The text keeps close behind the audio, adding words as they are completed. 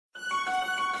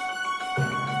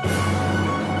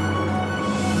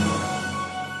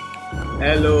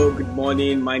Hello, good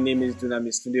morning. My name is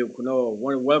Dunamis Okunowo. I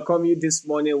want to welcome you this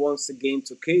morning once again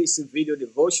to KC Video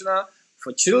Devotional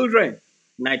for Children,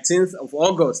 19th of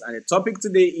August. And the topic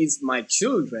today is My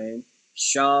Children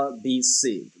Shall Be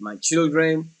Saved. My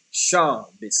children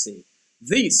shall be saved.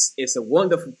 This is a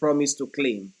wonderful promise to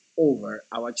claim over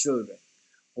our children.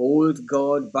 Hold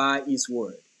God by His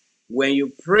word. When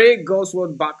you pray God's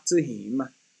word back to Him,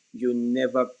 you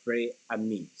never pray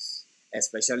amiss,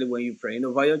 especially when you're praying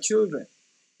over your children.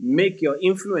 Make your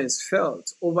influence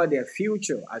felt over their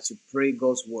future as you pray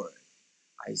God's word.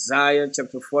 Isaiah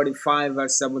chapter 45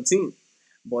 verse 17.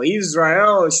 But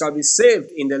Israel shall be saved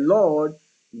in the Lord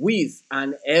with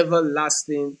an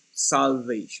everlasting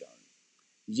salvation.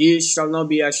 Ye shall not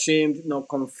be ashamed nor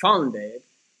confounded,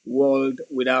 world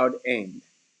without end.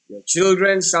 Your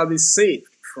children shall be saved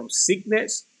from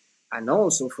sickness and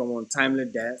also from untimely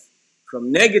death,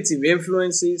 from negative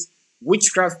influences,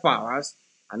 witchcraft powers,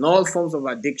 and all forms of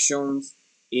addictions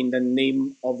in the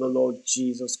name of the Lord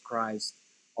Jesus Christ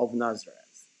of Nazareth.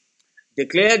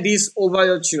 Declare this over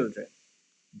your children.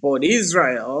 But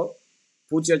Israel,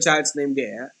 put your child's name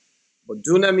there, but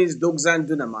Dunamis, Dogzan,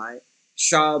 Dunamai,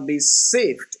 shall be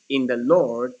saved in the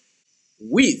Lord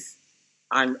with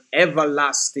an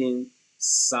everlasting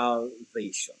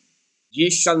salvation. Ye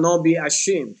shall not be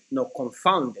ashamed nor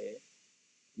confounded,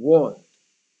 world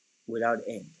without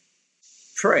end.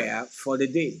 Prayer for the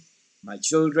day. My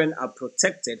children are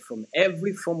protected from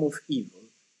every form of evil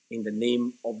in the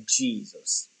name of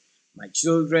Jesus. My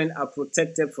children are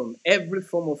protected from every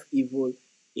form of evil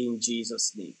in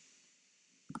Jesus' name.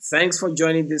 Thanks for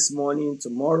joining this morning.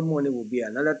 Tomorrow morning will be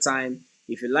another time.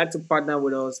 If you'd like to partner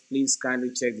with us, please kindly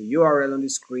check the URL on the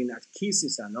screen at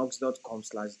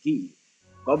kissesandhugs.com/give.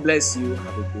 God bless you.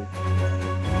 Have a good day.